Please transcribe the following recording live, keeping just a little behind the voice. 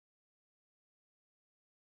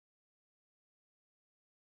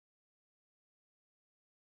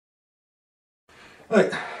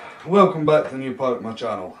Right, welcome back to the new part of my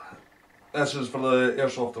channel. This is for the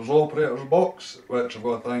Airsofters Operators box, which I've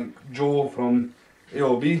got to thank Joe from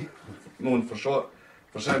AOB, known for short,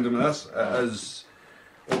 for sending me this. It is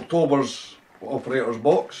October's Operators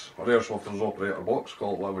box, or Airsofters Operator box,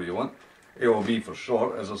 call it whatever you want. AOB for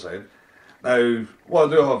short, as I said. Now, what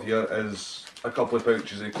I do have here is a couple of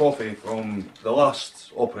pouches of coffee from the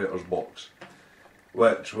last Operators box,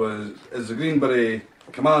 which is the Green Beret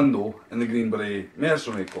Commando and the Green Beret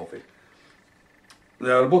Mercenary coffee. They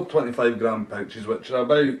are both 25 gram pouches, which are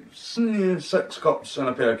about 6 cups in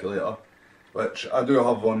a percolator, which I do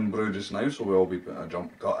have one brew just now, so we'll be putting a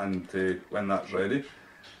jump cut into when that's ready.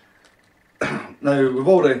 Now, I've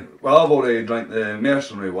already drank the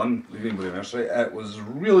Mercenary one, the Green Beret Mercenary. It was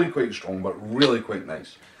really quite strong, but really quite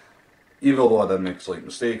nice. Even though I did make a slight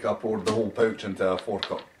mistake, I poured the whole pouch into a 4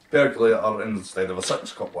 cup percolator instead of a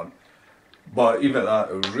 6 cup one. But even at that,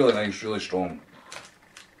 it was really nice, really strong.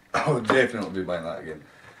 I would definitely be buying that again.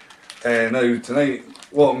 Now tonight,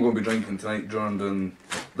 what I'm going to be drinking tonight during doing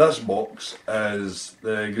this box is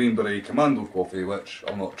the Green Beret Commando coffee, which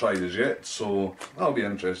I've not tried as yet, so that'll be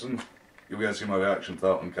interesting. You'll get to see my reaction to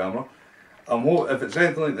that on camera. If it's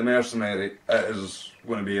anything like the Mercenary, it is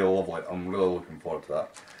going to be lovely. I'm really looking forward to that.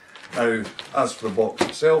 Now, as for the box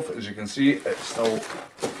itself, as you can see, it's still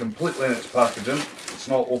completely in its packaging. It's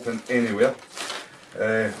not open anywhere.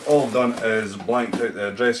 All I've done is blanked out the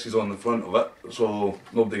addresses on the front of it, so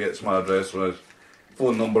nobody gets my address or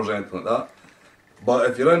phone numbers or anything like that. But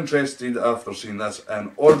if you're interested after seeing this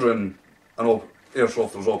in ordering an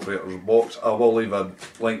Airsofters Operators box, I will leave a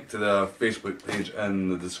link to the Facebook page in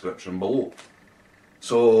the description below.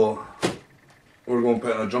 So, we're going to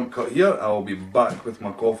put in a jump cut here. I'll be back with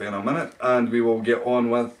my coffee in a minute and we will get on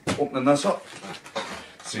with opening this up.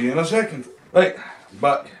 See you in a second. Right,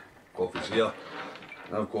 back. Coffee's here.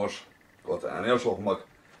 And of course, got it in an Airsoft mug.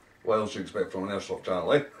 What else do you expect from an Airsoft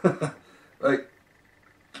channel, eh? Right.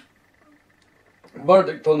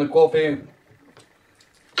 Verdict on the coffee.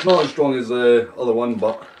 It's not as strong as the other one,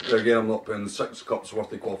 but again, I'm not putting 6 cups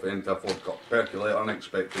worth of coffee into a 4 cup percolator and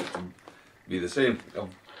expect it to be the same. I've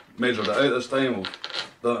measured it out this time, I've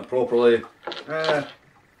done it properly.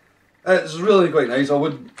 It's really quite nice. I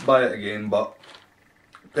would buy it again, but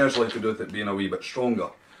personally I could do with it being a wee bit stronger.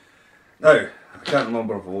 Now, I can't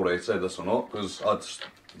remember if I've already said this or not, because I just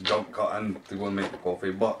jump cut in to go and make the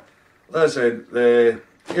coffee, but like I said, the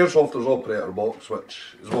Airsofters Operator box,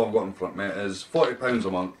 which is what I've got in front of me, is £40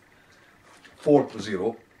 a month,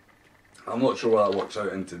 40. I'm not sure what that works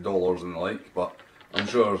out into dollars and the like, but I'm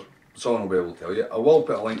sure someone will be able to tell you. I will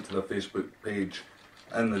put a link to the Facebook page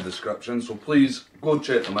in the description, so please go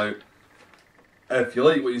check them out. If you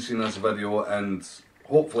like what you see in this video, and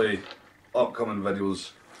hopefully upcoming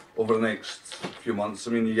videos over the next few months,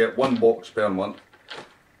 I mean you get one box per month,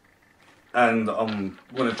 and I'm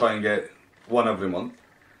going to try and get one every month,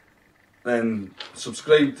 then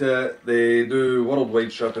subscribe to it. They do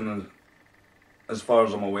worldwide shipping as far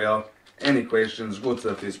as I'm aware. Any questions, go to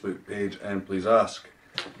the Facebook page and please ask.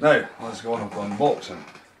 Now, let's go on with unboxing.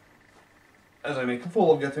 As I make a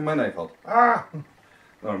fool of getting my knife out. Ah!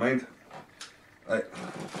 Never mind. Right,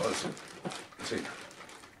 let's see.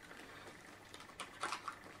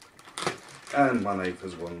 And my knife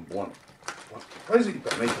is going blunt. Why is it you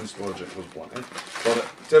put a knife in storage it goes blunt, eh? Got it.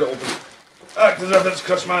 Tear it open. Act as if it's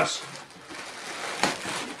Christmas!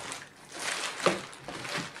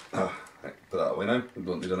 Right, put that away now. We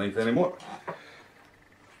don't need a knife anymore.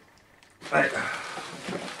 Right.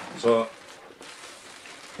 So,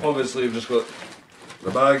 obviously we've just got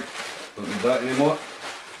the bag. Don't need that anymore.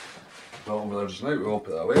 Put it over there just now. We'll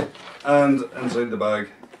put that away. And inside the bag,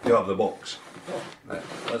 you have the box. Right,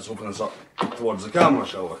 let's open this up towards the camera,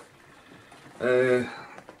 shall we? There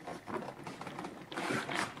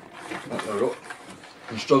we go.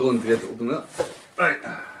 I'm struggling to get it open there. Right.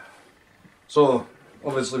 So,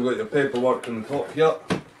 obviously we've got your paperwork on the top here.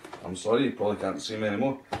 I'm sorry, you probably can't see me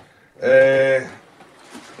anymore.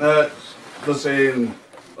 That's the saying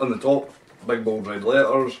on the top, big bold red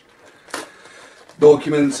letters,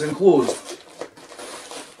 documents enclosed.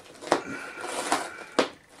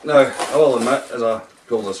 Now, I will admit, as I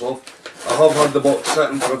pull this off, I have had the box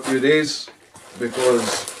sitting for a few days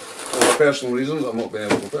because of personal reasons I've not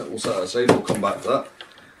been able to open it. We'll set it aside, we'll come back to that.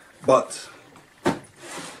 But,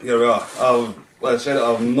 here we are. Like I said,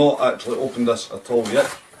 I've not actually opened this at all yet.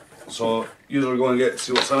 So, you're going to get to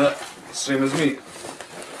see what's in it, same as me.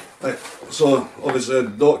 Right, so obviously the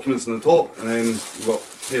documents on the top, and then we've got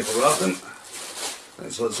paper wrapping.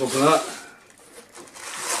 Right, so let's open that.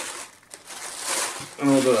 And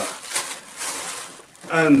we'll do that.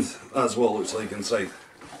 And that's what it looks like inside.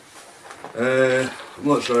 I'm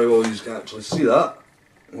not sure how well you can actually see that.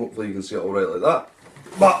 Hopefully you can see it alright like that.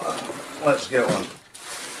 But let's get on.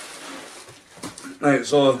 Right,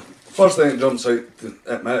 so first thing that jumps out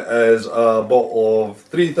at me is a bottle of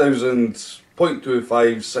 3000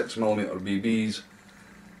 .25 6mm BBs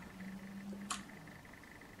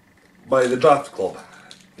by the Draft Club.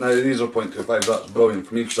 Now these are .25s, that's brilliant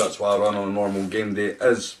for me because that's what I run on a normal game day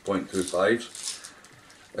is .25s.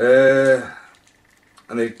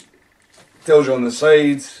 And it tells you on the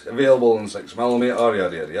side, available in 6mm, yada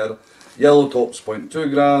yada yada. Yellow tops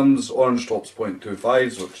 0.2 grams, orange tops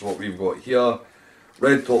 0.25s, which is what we've got here.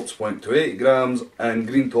 Red tops 0.28 grams, and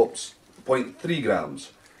green tops 0.3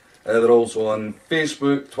 grams. They're also on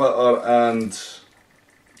Facebook, Twitter and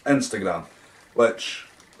Instagram, which,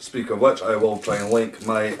 speak of which, I will try and link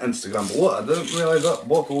my Instagram below. I didn't realise that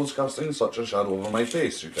bottle was casting such a shadow over my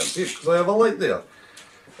face. You can't see it because I have a light there.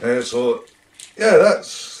 So, yeah,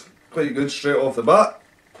 that's quite good straight off the bat.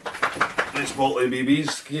 Nice bottle of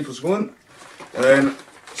BBs to keep us going. And then,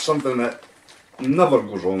 something that never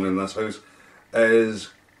goes wrong in this house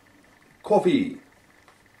is coffee.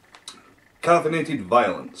 Caffeinated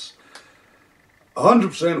Violence.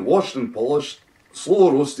 100% washed and polished, slow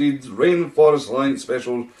roasted, Rainforest Alliance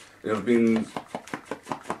special. There's been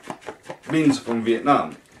beans from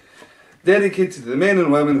Vietnam. Dedicated to the men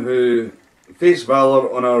and women who face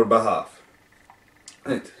valour on our behalf.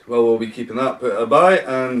 Right, well, we'll be keeping that put by,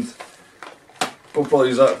 and we'll probably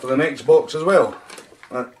use that for the next box as well.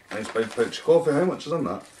 That nice big pouch of coffee, how much is in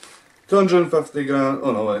that? 250 grams,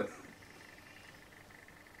 oh no wait.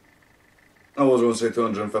 I was going to say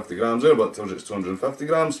 250 grams there, but it tells you it's 250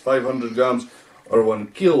 grams, 500 grams, or 1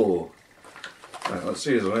 kilo. Right, let's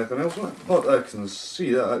see, is there anything else on it? What I can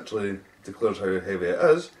see, that actually declares how heavy it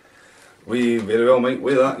is. We very well might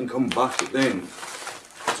weigh that and come back at the end.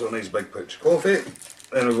 So a nice big pouch of coffee.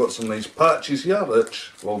 Then we've got some nice patches here,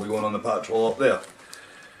 which will be going on the patch wall up there.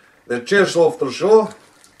 The Airsoft show,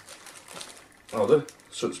 I'll do,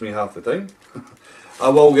 suits me half the time. I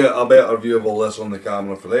will get a better view of all this on the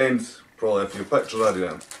camera for the end, probably a few pictures added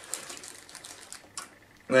in.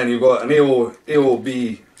 And then you've got an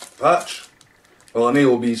AOB patch, well, an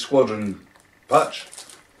AOB squadron patch,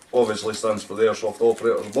 obviously stands for the Airsoft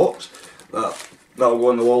Operators Box. That'll go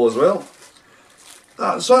on the wall as well.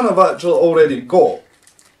 That's one I've actually already got,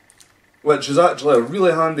 which is actually a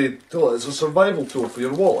really handy tool. It's a survival tool for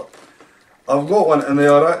your wallet. I've got one and they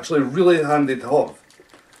are actually really handy to have.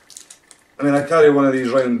 I mean, I carry one of these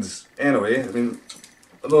round anyway. I mean,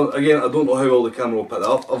 I don't know how well the camera will pick that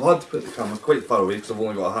up. I've had to put the camera quite far away because I've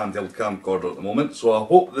only got a handheld camcorder at the moment, so I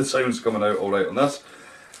hope the sound's coming out alright on this,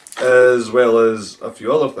 as well as a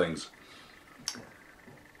few other things.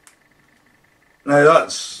 Now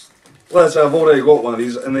that's, let's say I've already got one of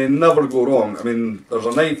these and they never go wrong. I mean, there's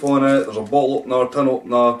a knife on it, there's a bottle opener, tin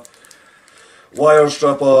opener, wire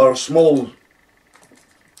stripper, small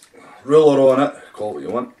ruler on it, call it what you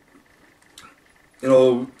want. You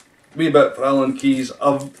know, wee bit for Allen keys.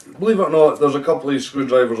 Believe it or not, there's a couple of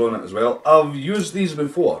screwdrivers on it as well. I've used these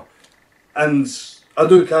before, and I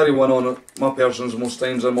do carry one on my persons most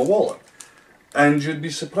times in my wallet. And you'd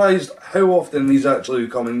be surprised how often these actually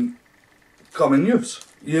come in use.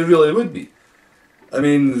 You really would be. I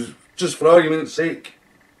mean, just for argument's sake,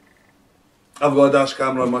 I've got a dash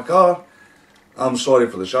camera in my car. I'm sorry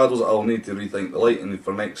for the shadows, I'll need to rethink the lighting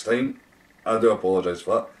for next time. I do apologise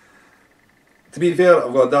for that. To be fair,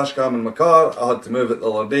 I've got a dash cam in my car. I had to move it the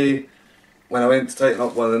other day. When I went to tighten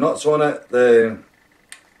up one of the nuts on it, the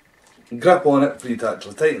grip on it for you to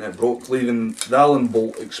actually tighten it broke, leaving the Allen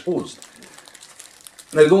bolt exposed.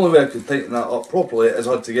 Now the only way I could tighten that up properly is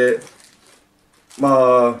I had to get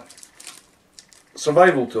my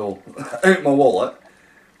survival tool out my wallet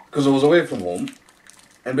because I was away from home,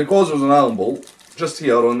 and because there was an Allen bolt just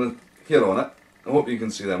here on it, I hope you can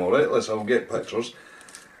see them alright, I'll get pictures.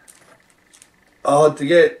 I had to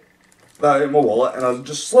get that out of my wallet and I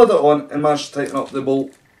just slid it on and managed to tighten up the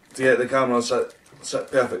bolt to get the camera sit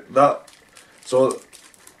perfect. So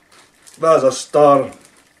that is a star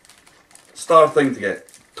thing to get.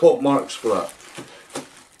 Top marks for that.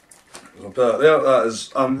 So I'll put it there.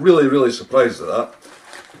 I'm really surprised at that.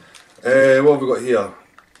 What have we got here?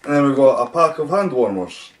 And then we've got a pack of hand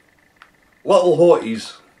warmers. Little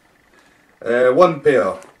hotties. 1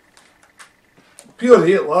 pair. Pure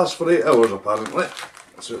heat lasts for 8 hours apparently.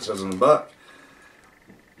 That's what it says on the back.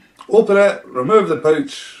 Open it, remove the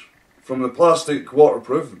pouch from the plastic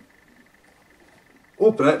waterproof.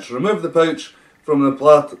 Open it, remove the pouch from the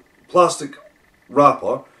plastic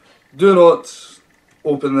wrapper. Do not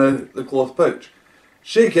open the cloth pouch.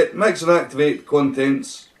 Shake it, mix and activate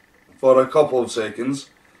contents for a couple of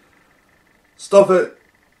seconds. Stuff it,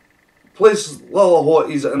 place little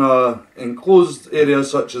hotties in a enclosed area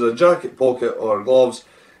such as a jacket pocket or gloves,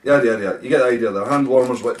 yada yada yada. You get the idea. They're hand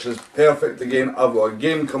warmers, which is perfect. Again, I've got a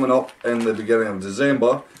game coming up in the beginning of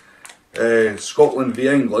December, Scotland v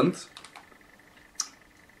England.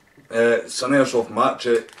 It's an airsoft match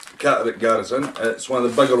at Catterick Garrison. It's one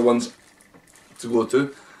of the bigger ones to go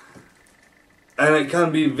to, and it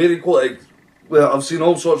can be very cold. Well, I've seen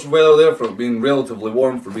all sorts of weather there, from it being relatively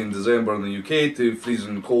warm for being December in the UK to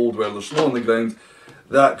freezing cold where there's snow on the ground.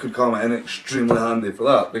 That could come in extremely handy for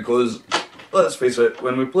that, because let's face it,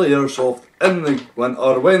 when we play airsoft in the winter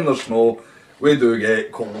or when there's snow, we do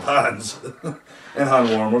get cold hands, and hand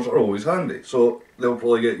warmers are always handy. So they'll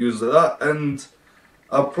probably get used at that, and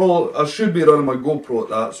I should be running my GoPro at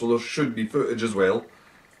that, so there should be footage as well.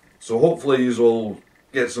 So hopefully you will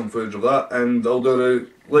get some footage of that, and I'll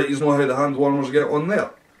let you know how the hand warmers get on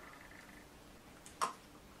there.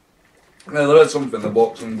 Now there is something in the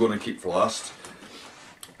box I'm going to keep for last.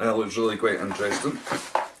 It looks really quite interesting.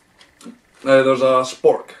 Now there's a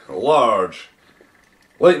Spork, a large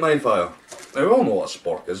light my fire. Now we all know what a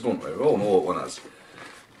Spork is, don't we? We all know what one is.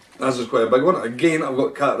 This is quite a big one. Again, I've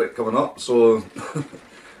got Catterick coming up, so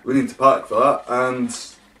we need to pack for that, and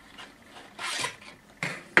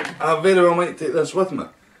I very well might take this with me.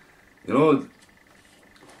 You know,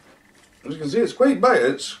 as you can see, it's quite big.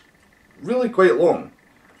 It's really quite long.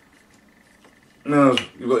 Now,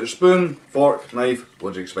 you've got your spoon, fork, knife.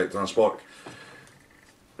 What do you expect on a Spork?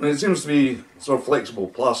 And it seems to be sort of flexible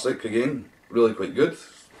plastic again, really quite good.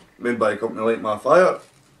 Made by a company like My Fire.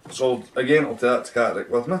 So again, I'll take that to Catterick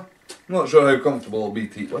with me. I'm not sure how comfortable it'll be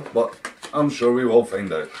to eat with, but I'm sure we will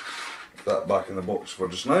find out. Put that back in the box for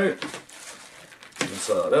just now.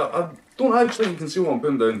 I don't actually, you can see what I'm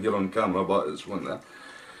putting down here on camera, but it's one there.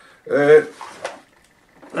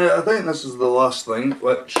 I think this is the last thing,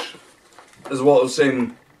 which is what I was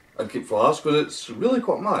saying I'd keep for last, because it's really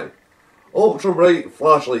quite my ultra bright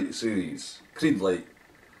flashlight series, Creed light,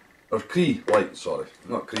 or Cree light, sorry,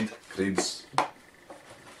 not Creed, Creed's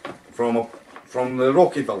from the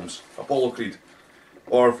Rocky films, Apollo Creed,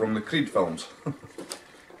 or from the Creed films.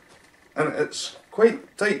 And it's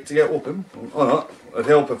quite tight to get open. Oh no, it'd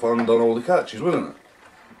help if I undone all the catches, wouldn't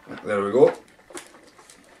it? There we go.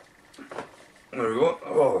 There we go.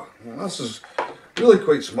 Oh, this is really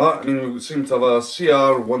quite smart. I mean, we seem to have a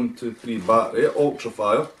CR123 battery, ultra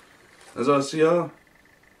fire. Is that a CR?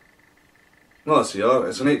 Not a CR,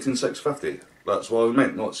 it's an 18650. That's what I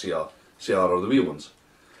meant, not CR. CR are the wee ones.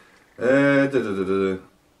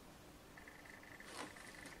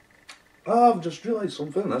 I've just realised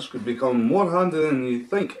something. This could become more handy than you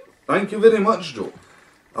think. Thank you very much, Joe.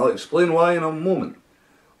 I'll explain why in a moment.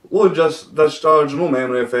 Low discharge, no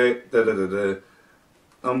memory effect.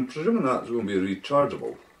 I'm presuming that's going to be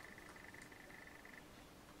rechargeable.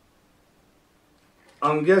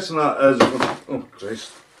 I'm guessing that is. Oh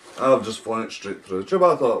Christ! I've just flung it straight through the tube.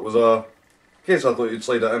 I thought it was a case. I thought you'd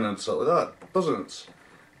slide it in and sit like that. It doesn't. It's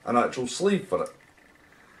an actual sleeve for it.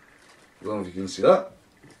 I don't know if you can see that.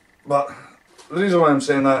 But the reason why I'm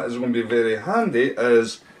saying that is going to be very handy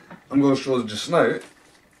is, I'm going to show you just now,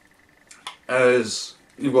 is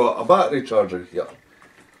you've got a battery charger here.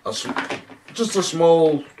 Just a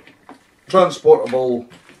small transportable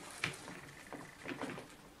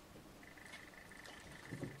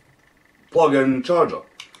plug-in charger,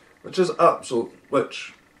 which is absolute, oh,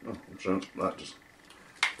 I'm sure that just,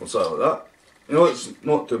 what's that like that? You know, it's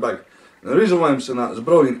not too big. And the reason why I'm saying that is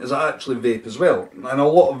brilliant is I actually vape as well. And a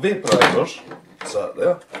lot of vaporisers, sat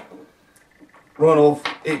there, run off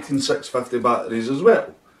 18650 batteries as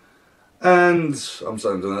well. And I'm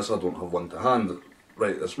sitting doing this, I don't have one to hand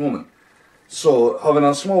right this moment. So having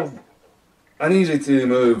a small, an easy to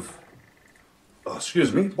move, oh,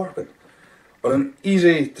 excuse me, burping, but an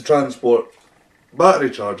easy to transport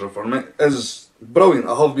battery charger for me is brilliant.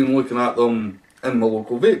 I have been looking at them in my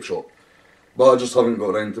local vape shop, but I just haven't got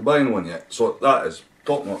around to buying one yet, so that is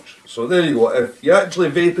top notch. So there you go, if you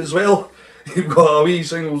actually vape as well, you've got a wee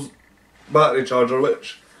single battery charger,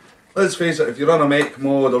 which, let's face it, if you run a mech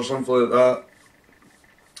mode or something like that,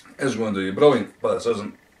 is going to do you brilliant, but this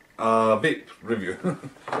isn't a vape review.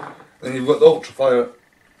 Then you've got the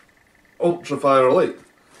Ultra Fire light,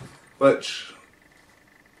 which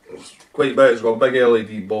is quite big. It's got a big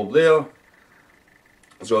LED bulb there,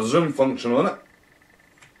 it's got a zoom function on it.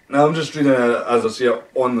 Now I'm just reading it as I see it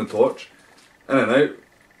on the torch, in and out,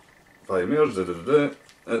 5 meters,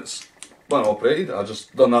 it's one operated. I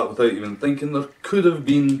just done that without even thinking. There could have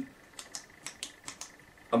been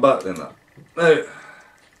a battery in that. Now,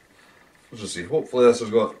 let's just see, hopefully this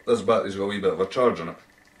battery's got a wee bit of a charge on it.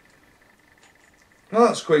 Now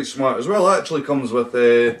that's quite smart as well. It actually comes with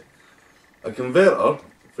a converter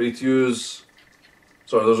for you to use.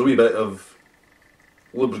 Sorry, there's a wee bit of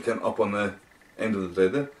lubricant up on the end of the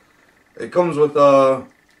thread there. It comes with a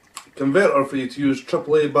converter for you to use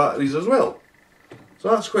AAA batteries as well. So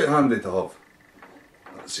that's quite handy to have.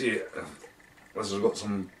 Let's see if this has got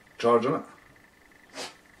some charge in it.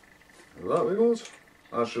 That way goes.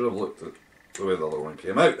 I should have looked at the way the other one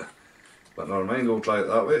came out. But never mind, we'll try it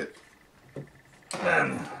that way.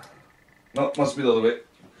 And no, must be the other way.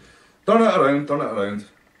 Turn it around, turn it around.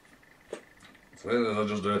 So I'll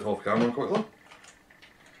just do it off camera quickly.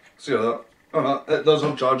 See that? Oh no, it does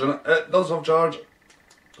have charge in it. It does have charge.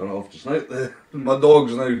 Turn it off just now. My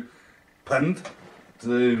dog's now pinned to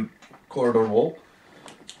the corridor wall.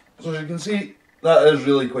 So as you can see, that is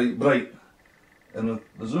really quite bright. And with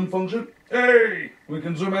the zoom function, hey, we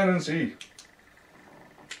can zoom in and see.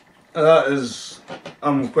 And that is,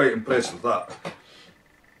 I'm quite impressed with that.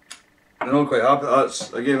 And I'm quite happy. That's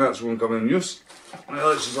going to come in use. Now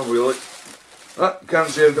let's just have a wee look. Can't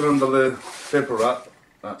see anything under the paper wrap.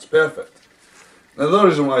 That's perfect. Now the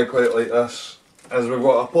reason why I quite like this is we've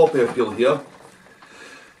got a poppy appeal here.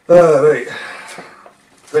 Right.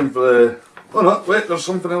 Time for the... Oh no, wait, there's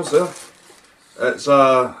something else there. It's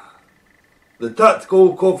the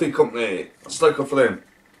Tactical Coffee Company. A sticker for them.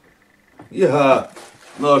 Yeah,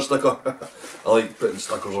 another sticker. I like putting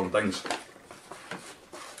stickers on things.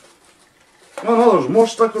 Oh no, there's more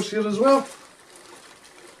stickers here as well.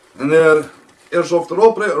 And they're Airsoft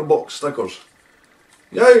Operator box stickers.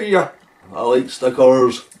 Yeah, I like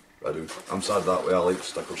stickers. I do. I'm sad that way, I like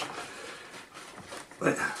stickers.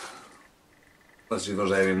 Right. Let's see if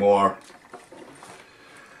there's any more.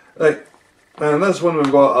 Right, and this one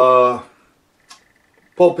we've got a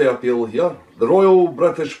Poppy Appeal here. The Royal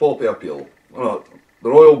British Poppy Appeal. No, the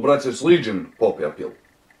Royal British Legion Poppy Appeal.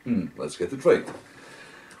 Let's get it right.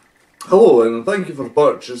 Hello, and thank you for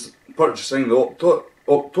purchasing the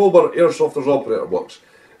October Airsofters Operator box.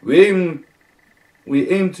 We aim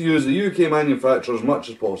to use the UK manufacturer as much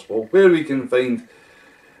as possible, where we can find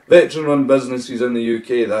veteran-run businesses in the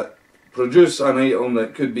UK that produce an item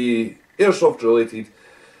that could be airsoft related.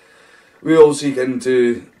 We will seek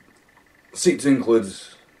to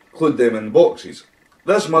include them in boxes.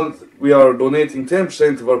 This month we are donating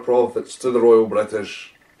 10% of our profits to the Royal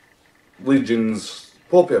British Legion's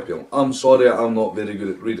Poppy Appeal. I'm sorry, I'm not very good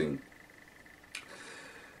at reading.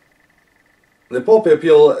 The Poppy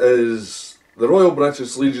Appeal is the Royal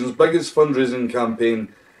British Legion's biggest fundraising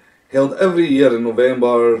campaign, held every year in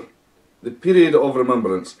November, the period of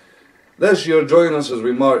remembrance. This year, join us as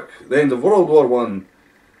we mark the end of World War I.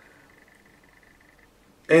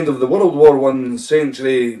 End of the World War I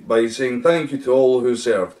century by saying thank you to all who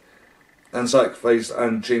served and sacrificed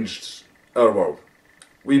and changed our world.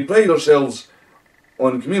 We pride ourselves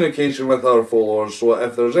on communication with our followers, so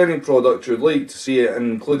if there's any product you'd like to see it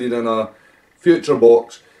included in a future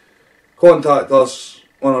box, contact us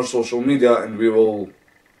on our social media and we will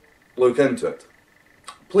look into it.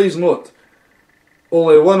 Please note,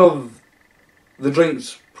 only one of the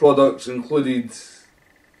drinks products included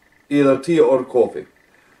either tea or coffee.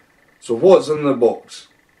 So what's in the box?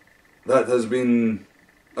 That has been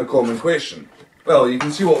a common question. Well, you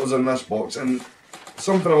can see what was in this box, and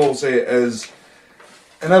something I will say is,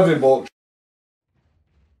 in every box